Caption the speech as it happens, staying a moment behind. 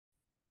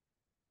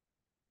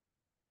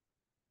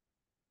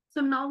So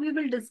now we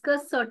will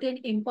discuss certain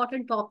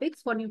important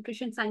topics for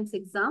nutrition science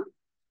exam.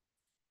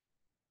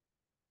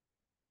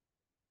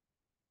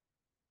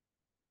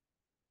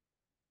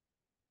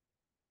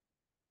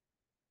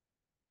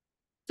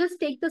 Just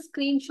take the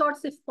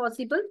screenshots if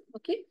possible.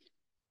 Okay.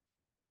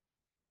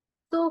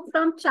 So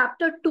from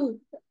chapter 2,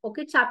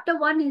 okay, chapter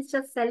 1 is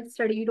just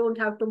self-study. You don't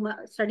have to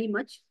study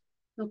much.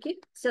 Okay.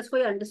 It's just for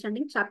your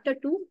understanding. Chapter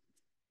 2,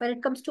 when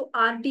it comes to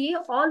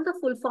RDA, all the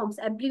full forms,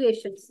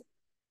 abbreviations,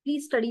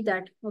 please study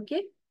that.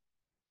 Okay.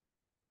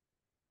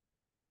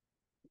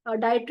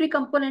 Dietary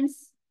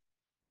components,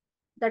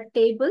 that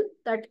table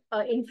that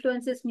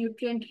influences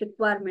nutrient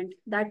requirement,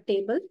 that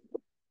table,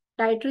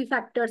 dietary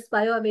factors,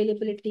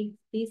 bioavailability,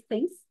 these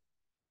things,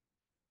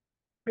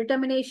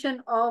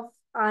 determination of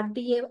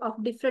RDA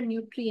of different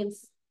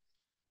nutrients,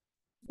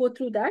 go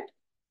through that.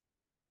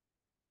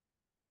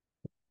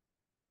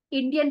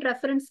 Indian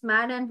reference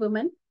man and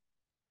woman,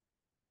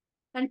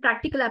 and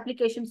practical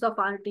applications of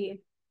RDA.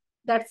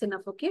 That's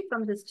enough, okay,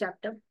 from this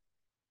chapter.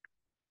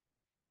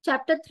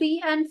 Chapter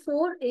 3 and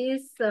 4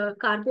 is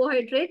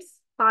carbohydrates,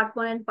 part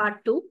 1 and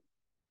part 2.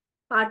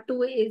 Part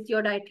 2 is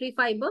your dietary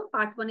fiber.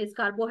 Part 1 is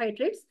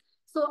carbohydrates.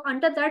 So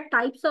under that,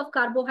 types of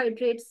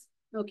carbohydrates,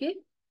 okay,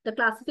 the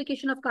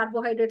classification of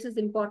carbohydrates is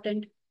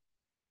important.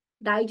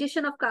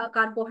 Digestion of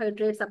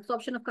carbohydrates,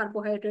 absorption of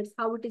carbohydrates,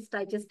 how it is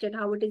digested,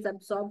 how it is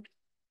absorbed,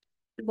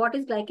 what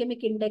is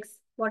glycemic index,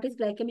 what is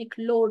glycemic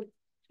load,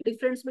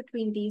 difference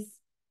between these,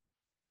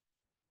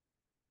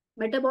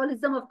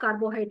 metabolism of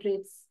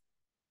carbohydrates,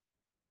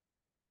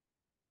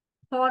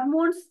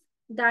 hormones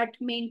that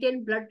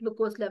maintain blood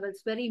glucose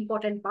levels, very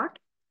important part.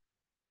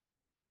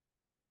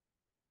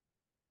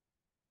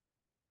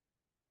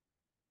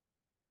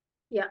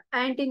 Yeah,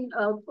 and in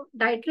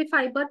dietary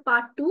fiber,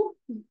 part 2,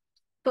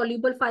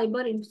 soluble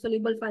fiber,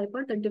 insoluble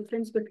fiber, the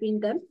difference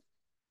between them.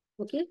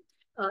 Okay.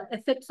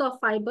 Effects of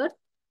fiber,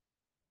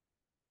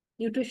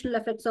 nutritional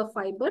effects of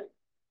fiber.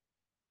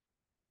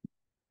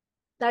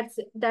 That's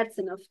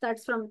enough.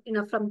 That's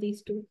enough from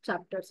these two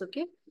chapters.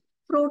 Okay.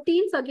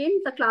 Proteins, again,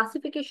 the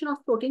classification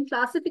of protein,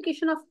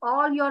 classification of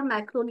all your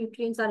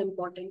macronutrients are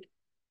important.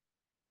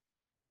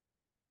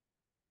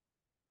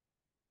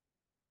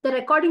 The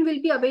recording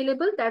will be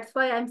available. That's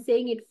why I'm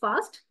saying it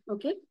fast.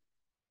 Okay.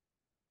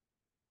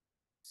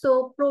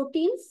 So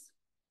proteins,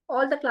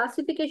 all the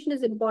classification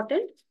is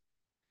important.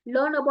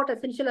 Learn about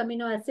essential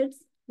amino acids,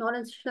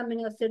 non-essential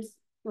amino acids,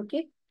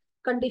 okay?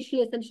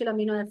 Conditionally essential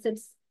amino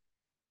acids.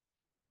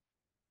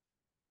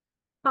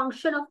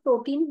 Function of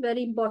protein,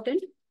 very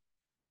important.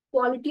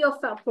 Quality of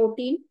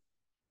protein,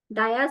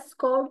 DIAS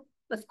score,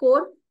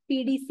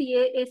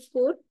 PDCA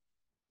score.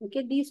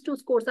 Okay, these two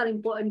scores are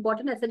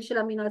important, essential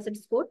amino acid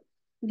score.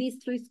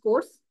 These three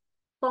scores.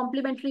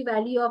 Complementary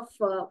value of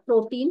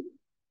protein,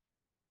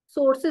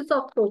 sources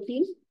of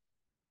protein.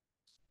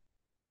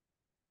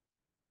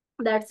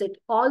 That's it.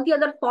 All the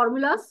other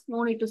formulas,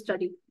 no need to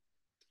study.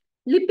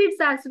 Lipids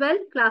as well,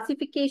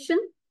 classification,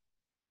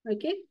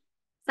 okay?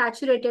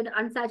 Saturated,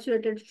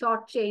 unsaturated,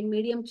 short chain,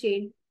 medium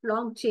chain,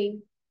 long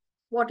chain.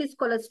 What is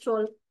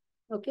cholesterol?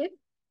 Okay.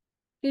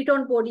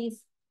 Ketone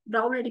bodies,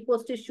 brown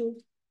adipose tissue,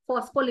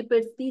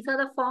 phospholipids. These are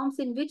the forms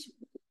in which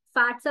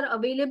fats are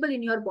available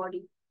in your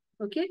body.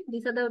 Okay.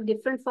 These are the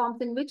different forms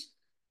in which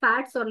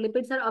fats or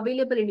lipids are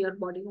available in your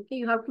body. Okay.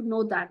 You have to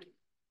know that.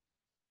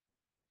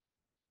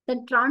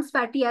 Then trans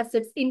fatty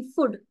acids in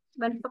food.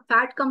 When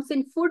fat comes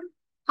in food,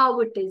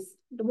 how it is.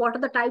 What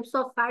are the types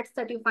of fats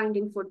that you find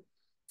in food?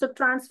 So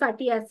trans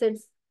fatty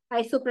acids,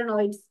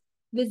 isoprenoids,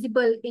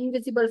 visible,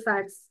 invisible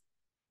fats.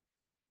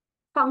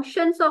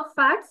 Functions of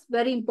fats,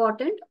 very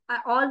important.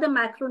 All the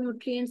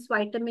macronutrients,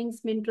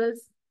 vitamins,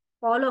 minerals,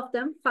 all of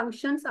them,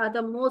 functions are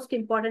the most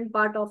important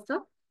part of the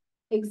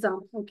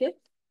exam. Okay.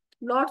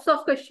 Lots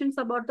of questions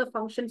about the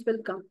functions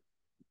will come.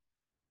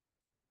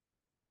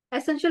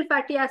 Essential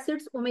fatty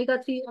acids,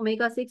 omega-3,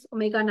 omega-6,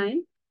 omega-9.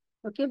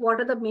 Okay, what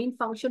are the main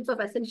functions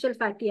of essential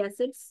fatty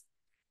acids?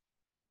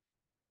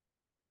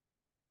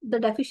 The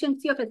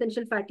deficiency of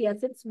essential fatty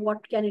acids,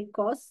 what can it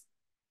cause?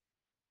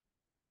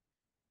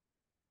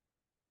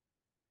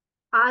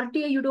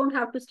 RDA, you don't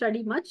have to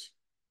study much.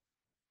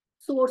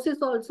 Sources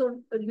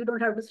also, you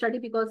don't have to study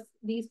because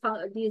these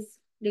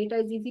data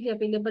is easily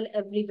available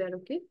everywhere,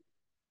 okay?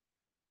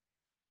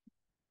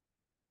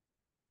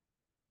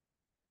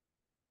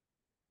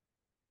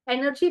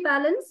 Energy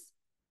balance,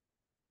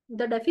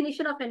 the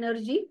definition of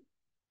energy,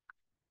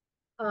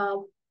 uh,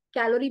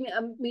 calorie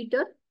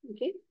meter,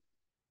 okay?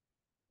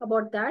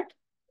 About that,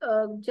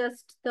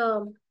 just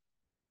the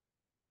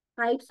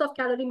types of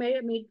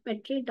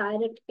calorimetry,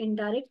 direct,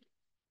 indirect.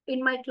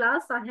 In my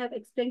class, I have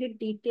explained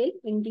it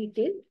in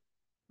detail.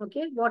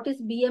 Okay, what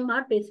is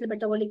BMR, basal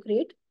metabolic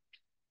rate?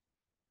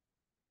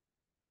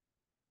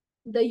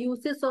 The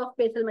uses of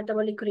basal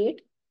metabolic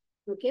rate.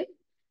 Okay,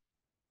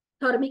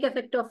 thermic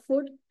effect of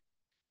food,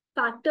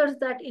 factors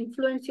that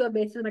influence your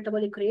basal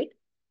metabolic rate,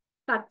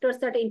 factors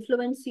that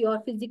influence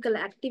your physical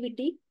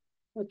activity.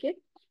 Okay,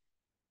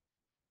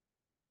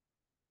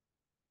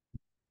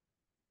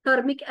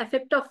 thermic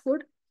effect of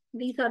food.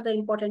 These are the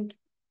important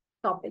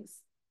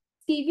topics.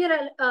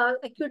 severe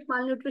acute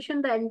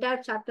malnutrition, the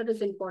entire chapter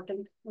is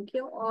important. Okay,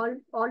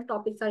 all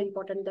topics are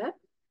important there.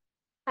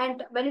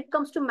 And when it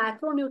comes to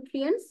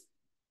macronutrients,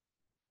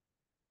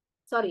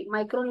 sorry,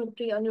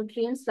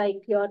 micronutrients like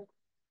your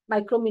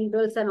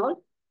microminerals and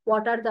all,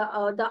 what are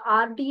the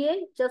RDA?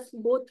 Just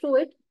go through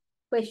it.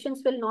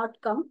 Questions will not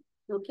come.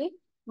 Okay,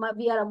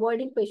 we are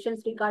avoiding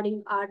questions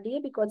regarding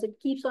RDA because it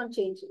keeps on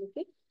changing.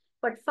 Okay,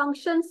 but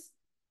functions,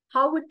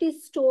 how it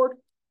is stored,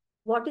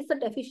 what is the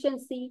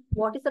deficiency,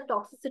 what is the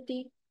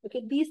toxicity.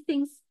 Okay, these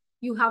things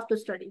you have to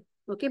study.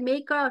 Okay,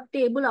 make a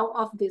table out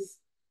of this,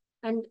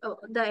 and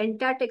the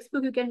entire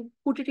textbook you can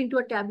put it into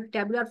a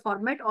tabular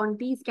format on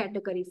these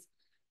categories: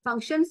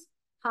 functions,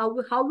 how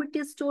it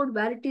is stored,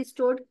 where it is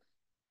stored,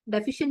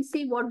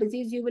 deficiency, what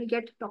disease you will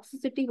get,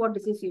 toxicity, what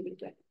disease you will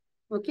get.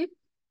 Okay,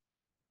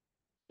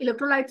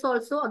 electrolytes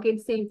also, again,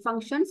 same: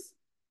 functions,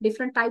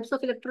 different types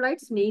of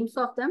electrolytes, names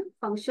of them,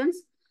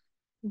 functions,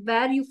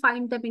 where you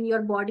find them in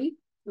your body.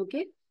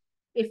 Okay,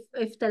 if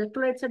the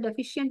electrolytes are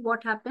deficient,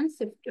 what happens?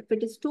 If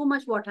it is too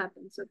much, what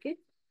happens? Okay,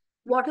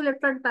 water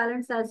electrolyte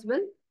balance as well.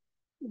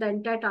 The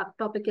entire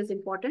topic is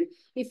important.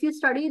 If you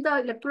study the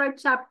electrolyte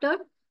chapter,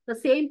 the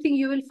same thing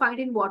you will find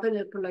in water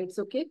electrolytes.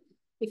 Okay,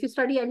 if you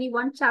study any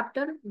one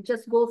chapter,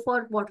 just go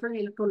for water and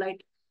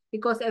electrolyte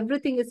because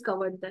everything is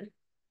covered there.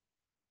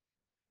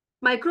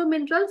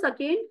 Microminerals,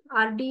 again,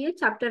 RDA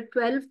chapter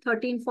 12,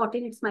 13,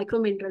 14, it's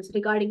microminerals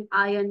regarding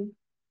iron.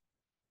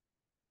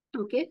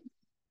 Okay,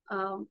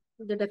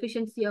 the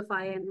deficiency of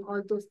iron,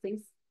 all those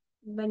things.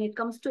 When it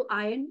comes to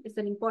iron, it's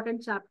an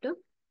important chapter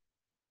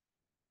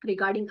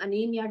regarding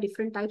anemia,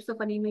 different types of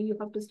anemia you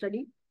have to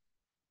study.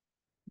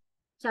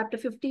 Chapter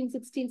 15,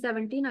 16,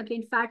 17,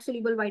 again, fat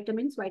soluble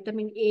vitamins,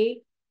 vitamin A,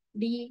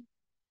 D,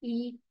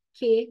 E,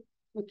 K.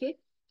 Okay,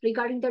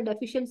 regarding the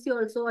deficiency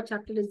also a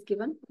chapter is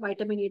given,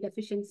 vitamin A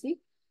deficiency.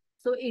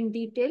 So in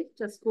detail,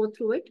 just go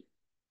through it.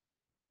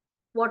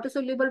 Water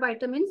soluble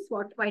vitamins,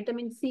 what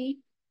vitamin C,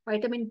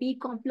 vitamin B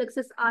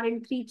complexes are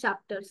in 3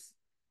 chapters.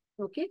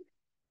 Okay,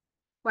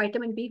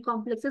 vitamin B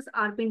complexes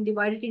are being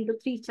divided into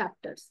 3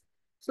 chapters.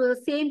 So the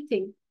same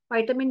thing,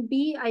 vitamin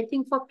B, I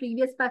think for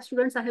previous past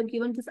students, I have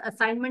given this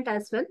assignment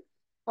as well.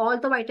 All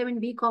the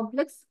vitamin B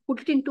complex, put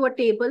it into a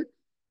table.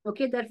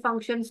 Okay, their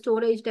function,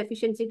 storage,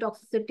 deficiency,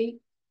 toxicity,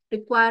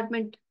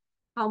 requirement,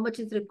 how much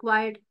is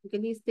required. Okay,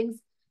 these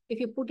things, if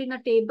you put in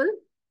a table,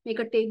 make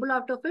a table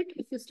out of it.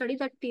 If you study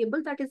that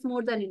table, that is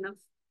more than enough.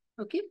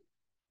 Okay.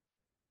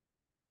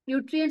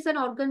 Nutrients and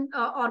organ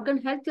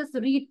health, just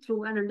read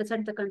through and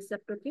understand the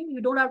concept. Okay,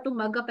 you don't have to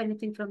mug up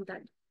anything from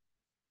that.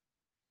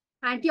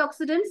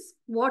 Antioxidants,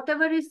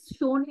 whatever is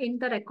shown in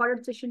the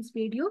recorded sessions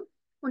video,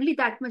 only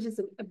that much is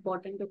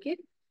important. Okay,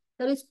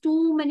 there is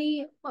too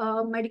many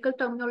medical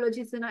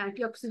terminologies in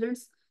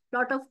antioxidants,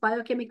 lot of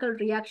biochemical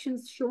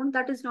reactions shown,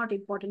 that is not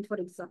important for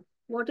exam.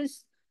 What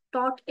is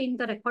taught in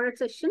the recorded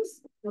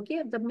sessions,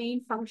 okay, the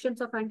main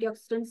functions of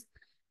antioxidants,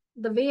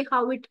 the way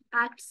how it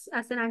acts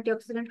as an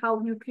antioxidant, how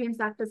nutrients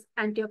act as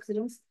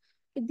antioxidants,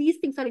 these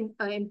things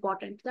are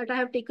important, that I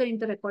have taken in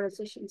the recorded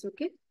sessions.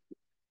 Okay,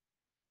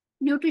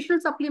 nutritional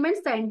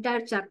supplements, the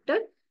entire chapter.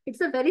 It's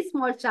a very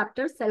small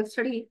chapter,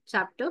 self-study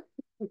chapter.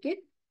 Okay.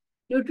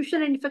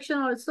 Nutrition and infection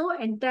also,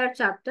 entire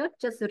chapter.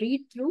 Just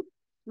read through.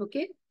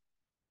 Okay.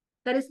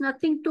 There is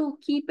nothing to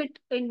keep it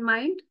in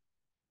mind.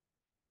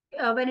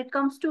 When it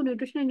comes to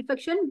nutrition and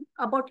infection,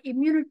 about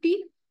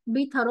immunity,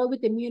 be thorough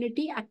with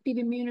immunity, active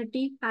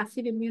immunity,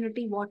 passive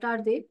immunity. What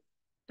are they?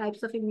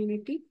 Types of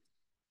immunity.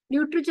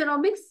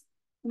 Nutrigenomics,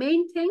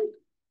 main thing.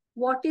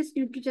 What is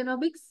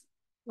nutrigenomics?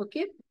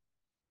 Okay.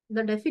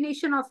 The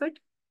definition of it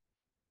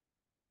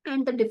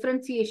and the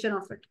differentiation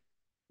of it.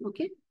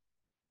 Okay.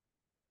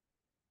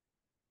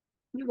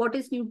 What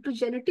is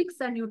nutrigenetics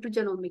and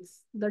nutrigenomics?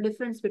 The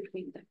difference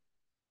between them.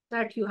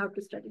 That you have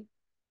to study.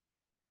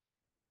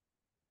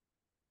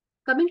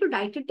 Coming to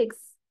dietetics.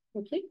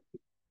 Okay.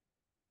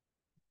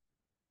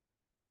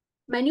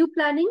 Menu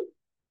planning.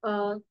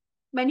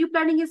 Menu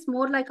planning is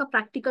more like a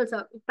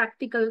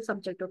practical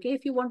subject. Okay.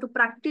 If you want to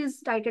practice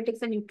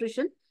dietetics and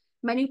nutrition,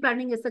 menu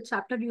planning is the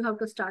chapter you have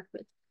to start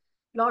with.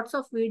 Lots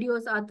of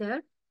videos are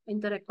there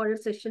in the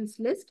recorded sessions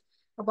list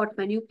about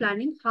menu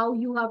planning, how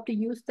you have to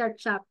use that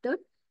chapter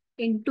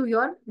into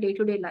your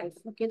day-to-day life.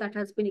 Okay, that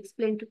has been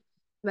explained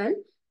well.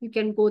 You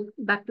can go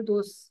back to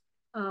those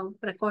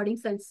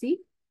recordings and see.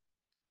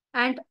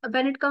 And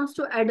when it comes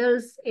to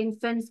adults,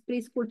 infants,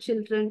 preschool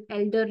children,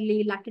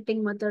 elderly,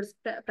 lactating mothers,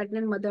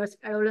 pregnant mothers,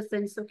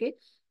 adolescents, okay,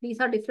 these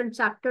are different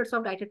chapters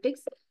of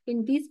dietetics.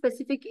 In these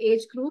specific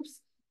age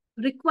groups,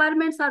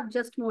 requirements are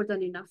just more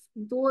than enough.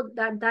 Though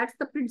that's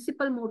the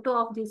principal motto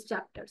of these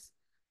chapters.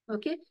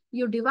 Okay,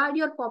 you divide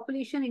your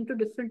population into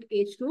different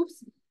age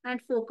groups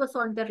and focus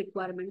on the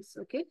requirements.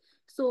 Okay,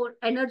 so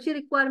energy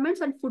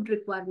requirements and food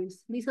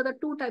requirements. These are the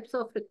 2 types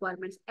of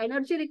requirements.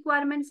 Energy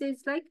requirements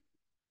is like,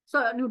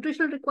 so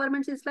nutritional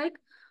requirements is like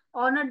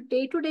on a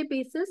day-to-day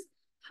basis,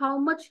 how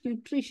much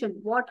nutrition,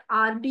 what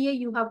RDA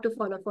you have to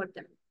follow for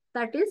them.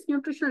 That is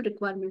nutritional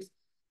requirements.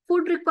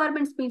 Food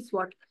requirements means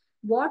what?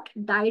 What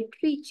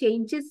dietary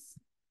changes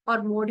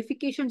or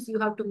modifications you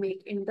have to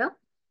make in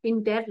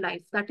their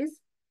life. That is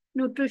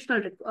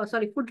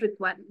food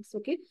requirements.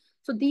 Okay.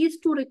 So these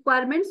two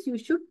requirements you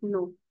should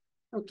know.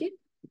 Okay.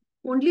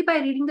 Only by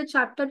reading the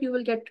chapter you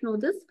will get to know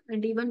this,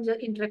 and even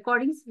in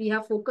recordings we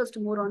have focused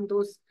more on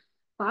those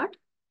part.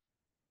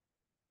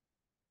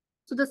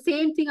 So the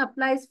same thing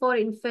applies for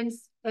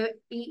infants,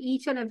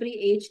 each and every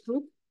age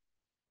group.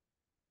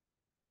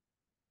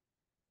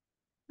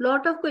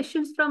 Lot of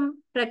questions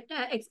from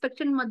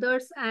expectant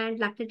mothers and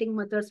lactating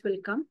mothers will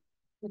come.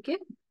 Okay.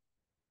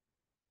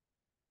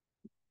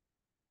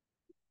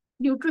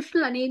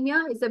 Nutritional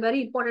anemia is a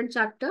very important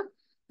chapter.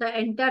 The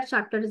entire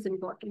chapter is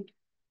important.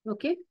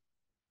 Okay.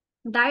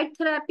 Diet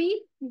therapy,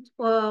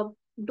 uh,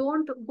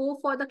 don't go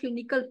for the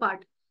clinical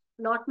part.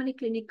 Not many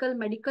clinical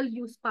medical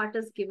use part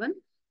is given.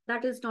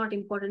 That is not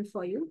important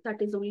for you.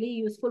 That is only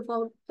useful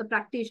for the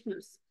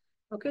practitioners.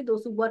 Okay,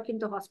 those who work in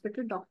the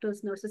hospital,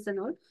 doctors, nurses and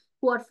all,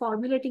 who are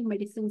formulating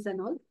medicines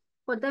and all.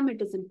 For them it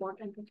is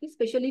important. Okay,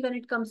 especially when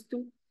it comes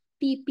to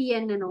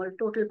TPN and all,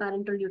 total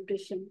parental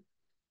nutrition,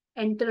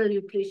 enteral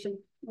nutrition.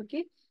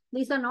 Okay,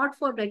 these are not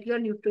for regular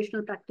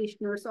nutritional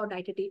practitioners or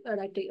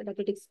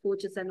dietetics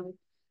coaches and all.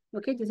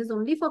 Okay, this is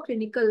only for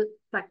clinical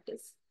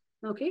practice.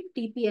 Okay,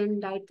 TPN,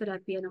 diet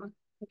therapy and all.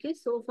 Okay,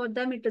 so for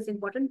them it is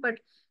important, but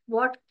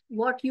what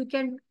you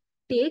can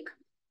take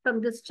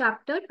from this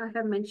chapter I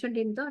have mentioned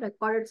in the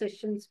recorded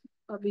sessions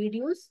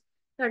videos,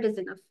 that is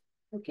enough.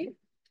 Okay,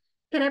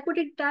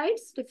 therapeutic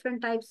diets,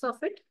 different types of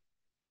it.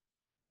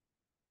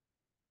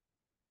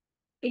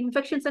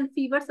 Infections and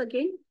fevers,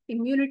 again,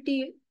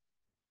 immunity,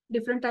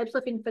 different types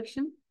of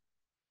infection,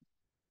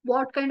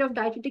 what kind of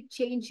dietetic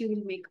change you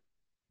will make.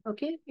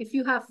 Okay, if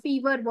you have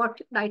fever, what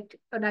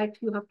diet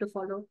you have to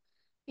follow.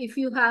 If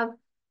you have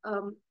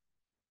um,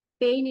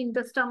 pain in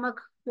the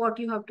stomach, what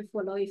you have to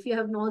follow. If you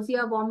have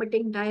nausea,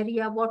 vomiting,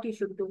 diarrhea, what you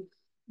should do.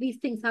 These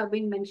things have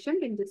been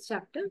mentioned in this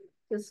chapter.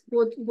 Just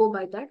go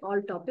by that,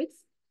 all topics.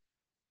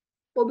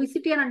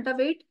 Obesity and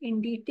underweight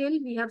in detail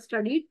we have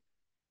studied.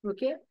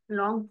 Okay,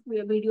 long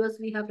videos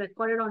we have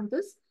recorded on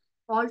this.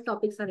 All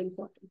topics are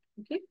important.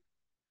 Okay.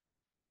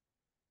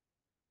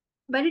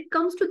 When it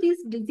comes to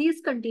these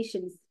disease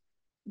conditions,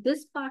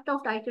 this part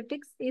of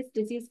dietetics is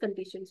disease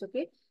conditions,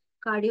 okay?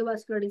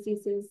 Cardiovascular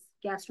diseases,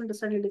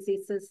 gastrointestinal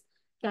diseases,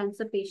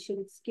 cancer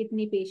patients,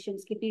 kidney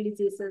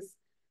diseases,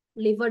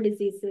 liver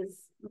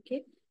diseases,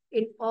 okay?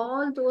 In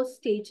all those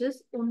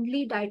stages,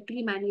 only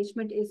dietary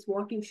management is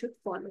what you should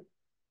follow,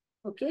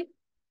 okay?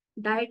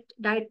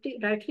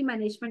 Dietary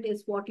management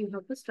is what you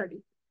have to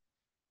study.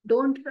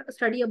 Don't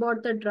study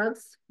about the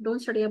drugs. Don't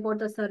study about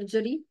the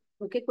surgery.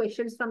 Okay,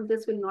 questions from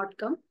this will not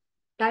come.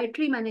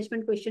 Dietary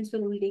management questions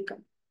will only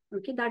come.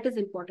 Okay, that is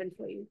important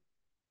for you.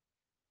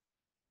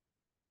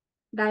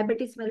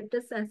 Diabetes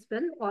mellitus as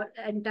well, or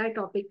entire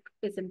topic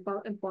is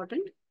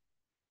important.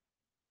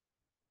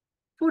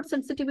 Food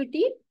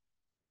sensitivity,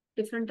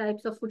 different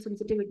types of food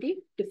sensitivity,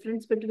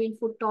 difference between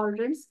food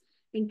tolerance,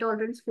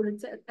 intolerance,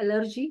 food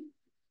allergy,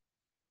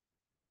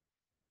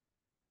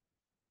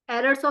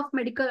 errors of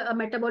medical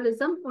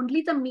metabolism,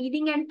 only the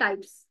meaning and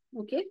types.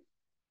 Okay,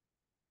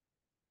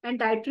 and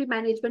dietary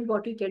management,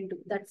 what you can do.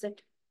 That's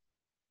it.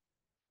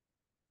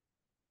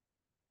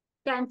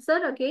 Cancer,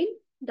 again,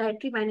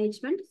 dietary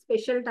management,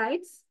 special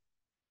diets,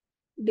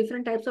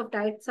 different types of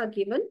diets are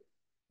given.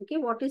 Okay,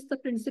 what is the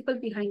principle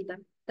behind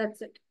them?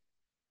 That's it.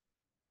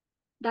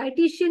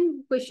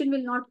 Dietitian question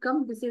will not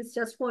come. This is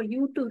just for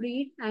you to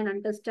read and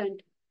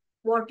understand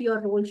what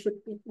your role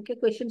should be. Okay,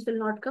 questions will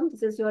not come.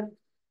 This is your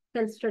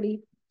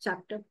self-study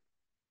chapter.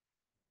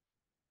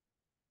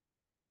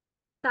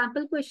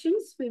 Sample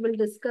questions we will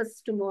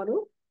discuss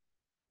tomorrow.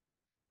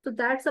 So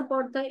that's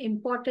about the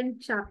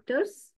important chapters.